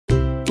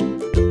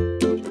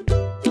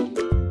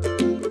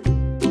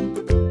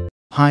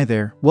Hi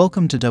there,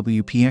 welcome to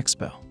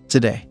WPXPO.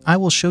 Today, I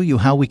will show you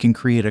how we can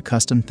create a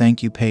custom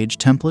thank you page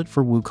template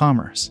for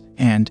WooCommerce,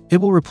 and it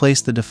will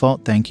replace the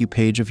default thank you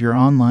page of your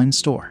online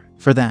store.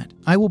 For that,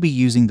 I will be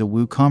using the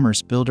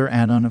WooCommerce Builder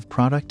add-on of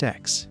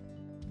ProductX.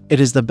 It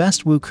is the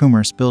best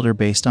WooCommerce Builder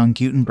based on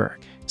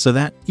Gutenberg, so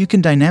that you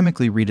can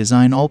dynamically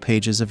redesign all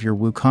pages of your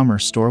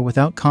WooCommerce store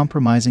without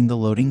compromising the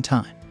loading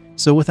time.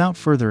 So without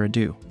further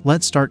ado,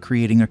 let's start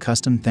creating a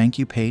custom thank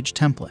you page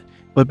template.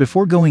 But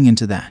before going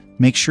into that,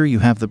 make sure you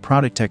have the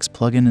ProductX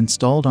plugin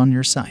installed on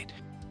your site.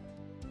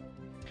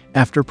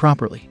 After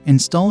properly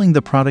installing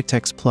the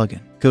ProductX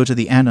plugin, go to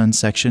the Add-on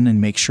section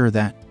and make sure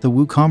that the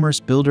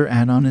WooCommerce Builder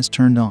add-on is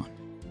turned on.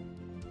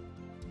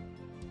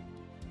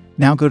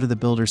 Now go to the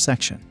Builder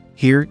section.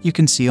 Here you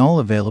can see all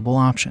available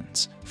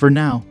options. For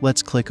now,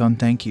 let's click on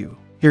Thank You.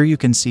 Here you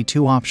can see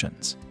two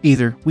options.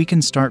 Either we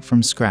can start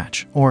from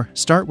scratch or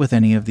start with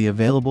any of the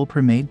available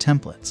premade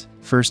templates.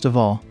 First of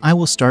all, I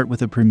will start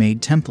with a premade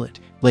template.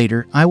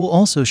 Later, I will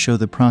also show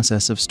the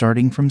process of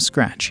starting from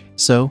scratch,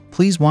 so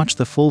please watch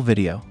the full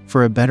video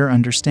for a better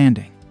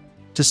understanding.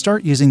 To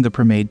start using the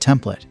premade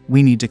template,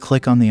 we need to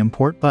click on the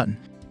Import button.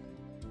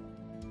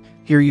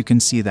 Here you can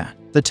see that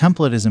the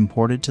template is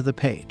imported to the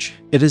page.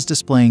 It is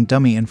displaying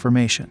dummy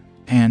information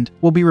and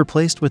will be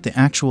replaced with the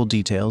actual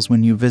details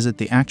when you visit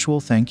the actual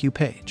thank you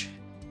page.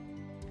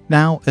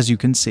 Now, as you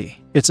can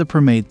see, it's a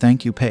premade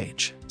thank you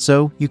page,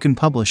 so you can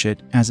publish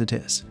it as it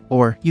is,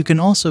 or you can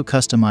also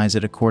customize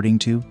it according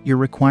to your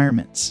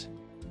requirements.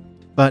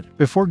 But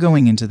before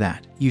going into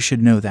that, you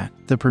should know that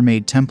the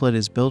premade template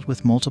is built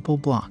with multiple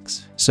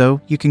blocks, so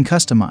you can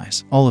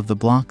customize all of the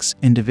blocks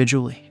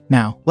individually.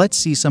 Now, let's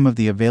see some of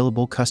the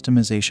available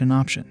customization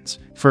options.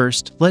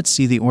 First, let's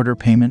see the order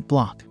payment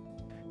block.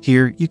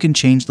 Here, you can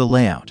change the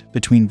layout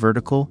between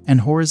vertical and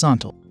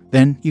horizontal.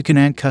 Then you can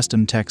add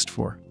custom text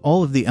for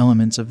all of the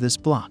elements of this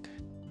block.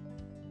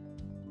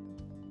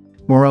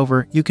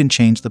 Moreover, you can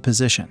change the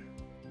position.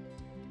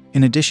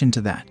 In addition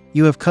to that,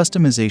 you have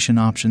customization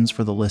options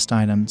for the list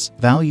items,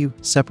 value,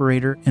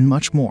 separator, and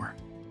much more.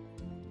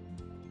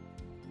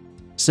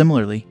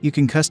 Similarly, you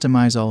can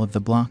customize all of the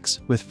blocks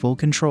with full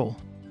control.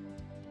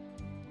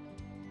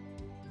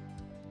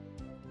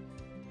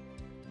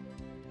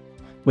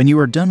 When you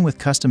are done with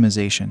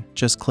customization,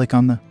 just click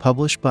on the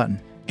Publish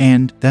button,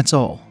 and that's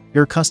all.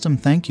 Your custom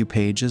thank you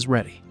page is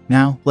ready.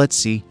 Now, let's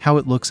see how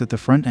it looks at the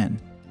front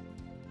end.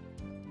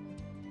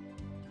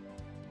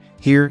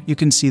 Here, you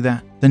can see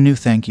that the new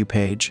thank you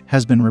page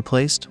has been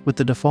replaced with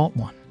the default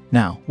one.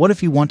 Now, what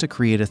if you want to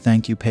create a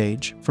thank you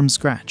page from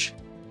scratch?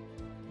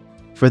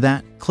 For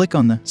that, click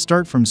on the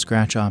Start from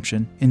Scratch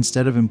option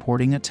instead of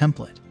importing a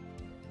template.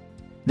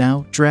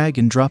 Now, drag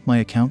and drop my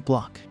account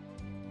block.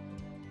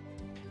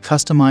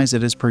 Customize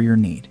it as per your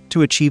need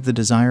to achieve the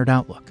desired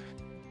outlook.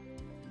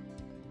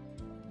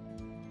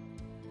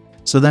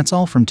 So that's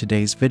all from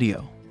today's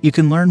video. You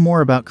can learn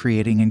more about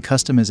creating and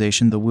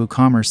customization the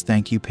WooCommerce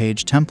thank you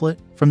page template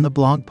from the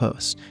blog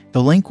post.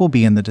 The link will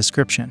be in the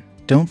description.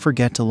 Don't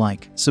forget to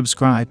like,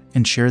 subscribe,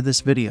 and share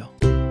this video.